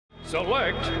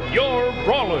Select your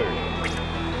brawler.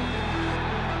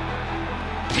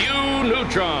 Hugh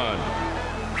Neutron.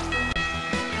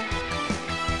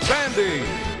 Sandy.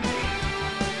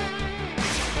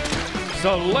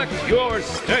 Select your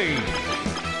stage.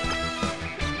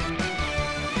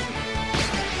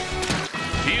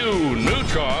 Hugh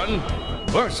Neutron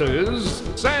versus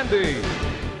Sandy.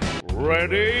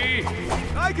 Ready?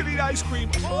 I can eat ice cream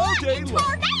all day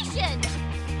long. Tornation!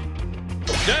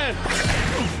 Dance!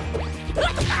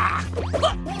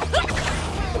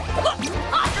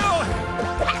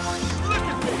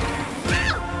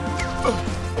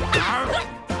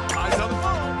 Eyes on the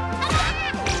ball.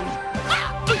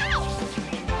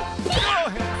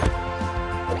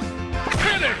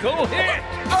 Critical hit!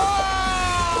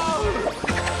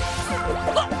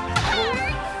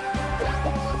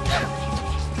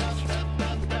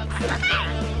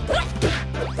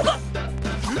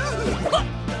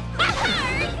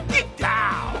 Get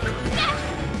down!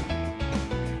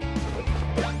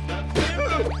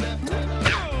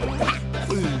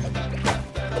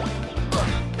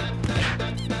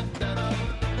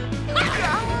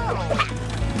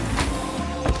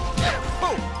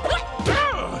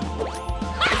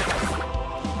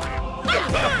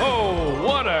 Oh,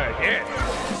 what a hit!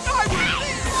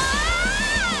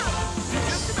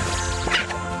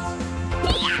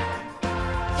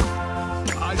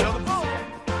 Eyes on the ball.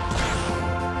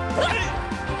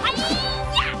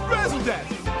 Razzle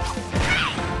dazzle.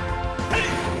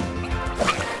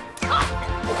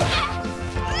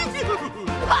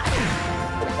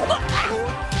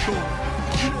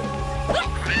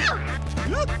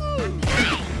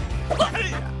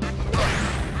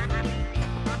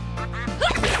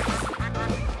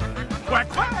 Quack,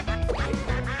 quack.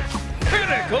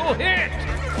 Critical hit!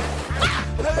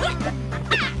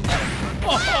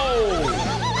 Oh!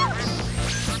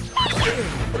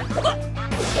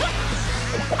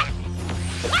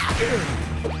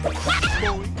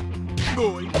 Going,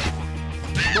 going,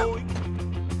 going.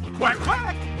 Quack,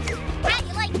 quack. How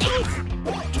you like this?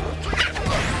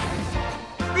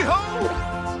 Behold!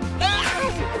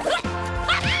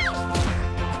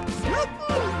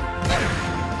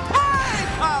 High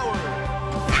power!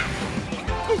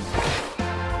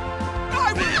 I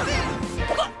will live!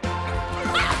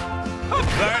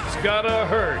 That's gotta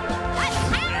hurt.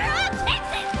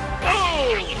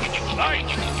 Oh!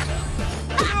 Nice!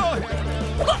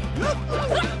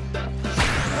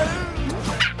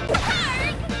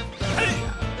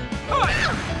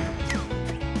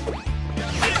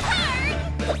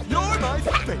 You're my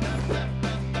favorite.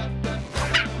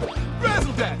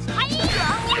 Razzle dazzle. I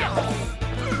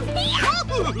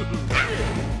will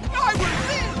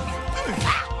live.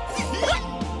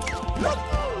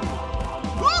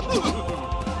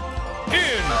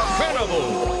 Incredible!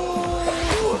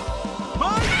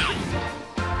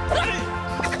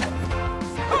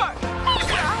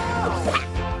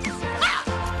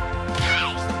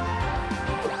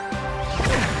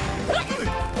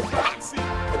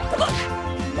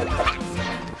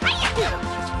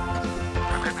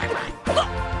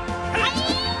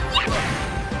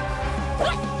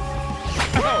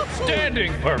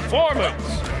 Outstanding performance!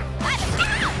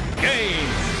 Game!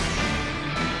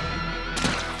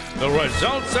 The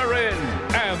results are in,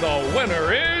 and the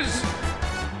winner is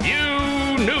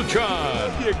Hugh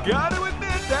Neutron! You gotta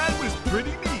admit, that was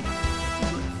pretty neat.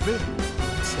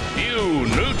 Hugh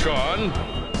Neutron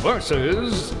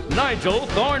versus Nigel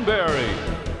Thornberry.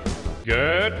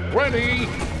 Get ready!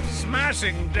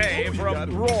 Smashing day for a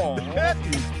brawl. That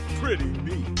is pretty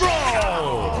neat.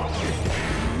 Brawl!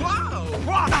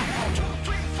 Wow!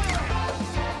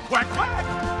 Quack, quack!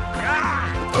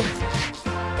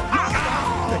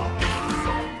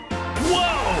 Whoa!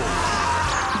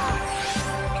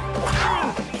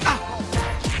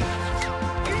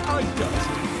 I got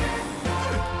you.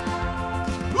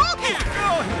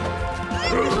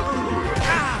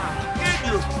 In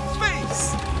your face!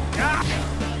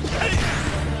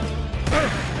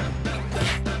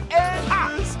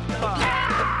 Endless pie.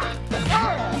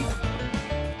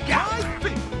 My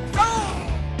feet.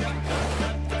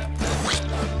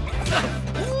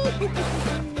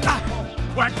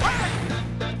 Quack, quack!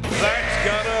 That's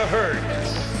gotta hurt.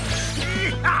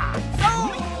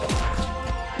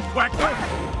 Quack, quack!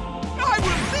 I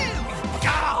will live!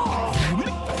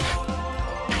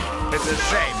 It's a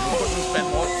shame you couldn't spend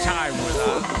more time with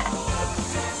her.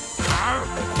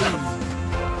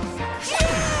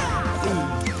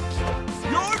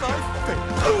 You're my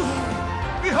favorite.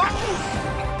 Behold!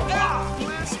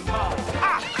 Endless pie.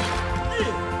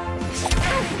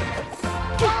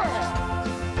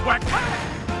 Quack, quack!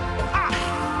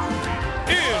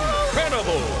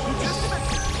 Incredible!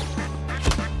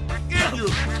 your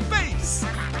face!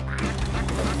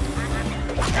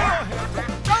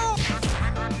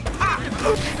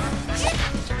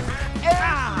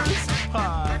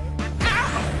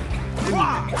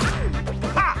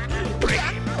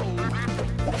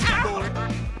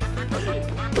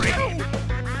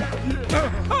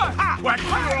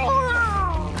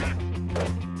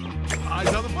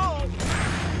 Eyes on the ball!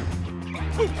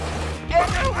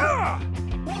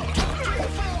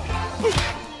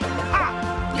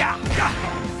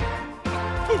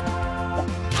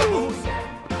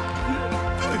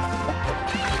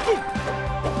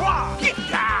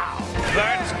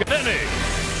 That's finished.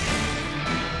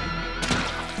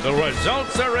 The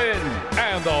results are in,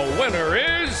 and the winner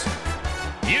is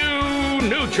Hugh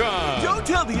Neutron. Don't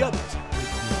tell the others.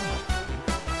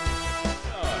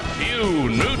 Hugh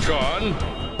Neutron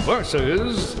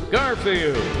versus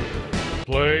Garfield.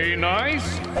 Play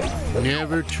nice.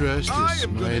 Never trust a I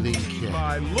am gonna smiling need cat.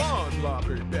 my lawn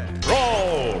lopper back.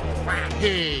 Roll.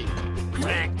 Hey.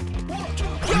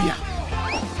 Yeah.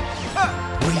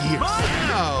 What do you?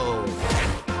 Oh.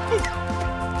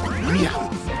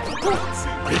 Yeah.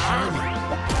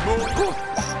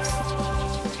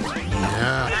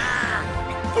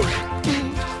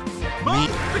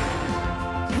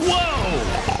 Whoa!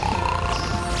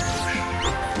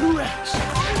 Rex.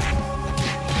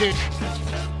 Hey.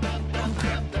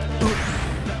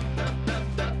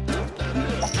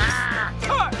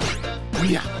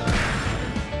 Yeah.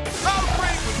 How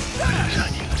great was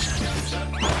that?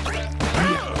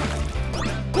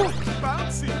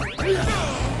 Bouncy.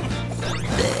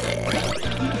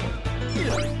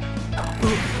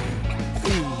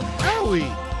 Owie.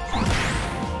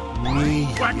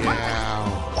 Meow.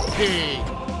 Hey.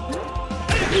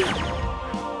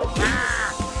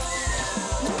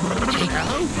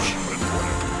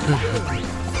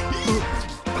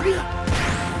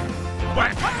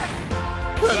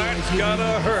 That's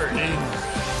gotta hurt.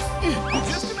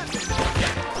 Just a minute.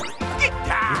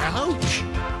 Ouch.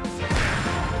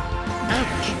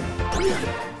 Ouch.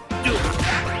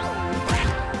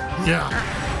 Yeah.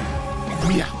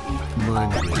 Yeah.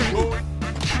 Money. Boy.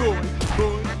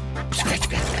 Scratch,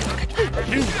 scratch, scratch, scratch.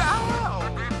 Ow!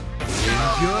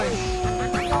 Enjoy.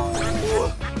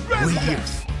 What do you?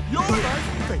 You're my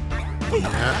favorite.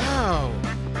 Ow.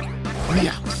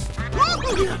 Meow.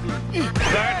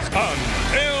 That's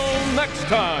until next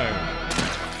time.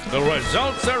 The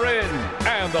results are in,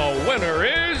 and the winner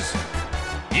is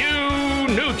Hugh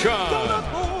Neutron.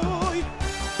 Boy.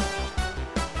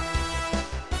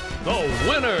 The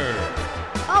winner.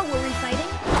 Oh, were we fighting?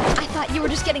 I thought you were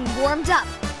just getting warmed up.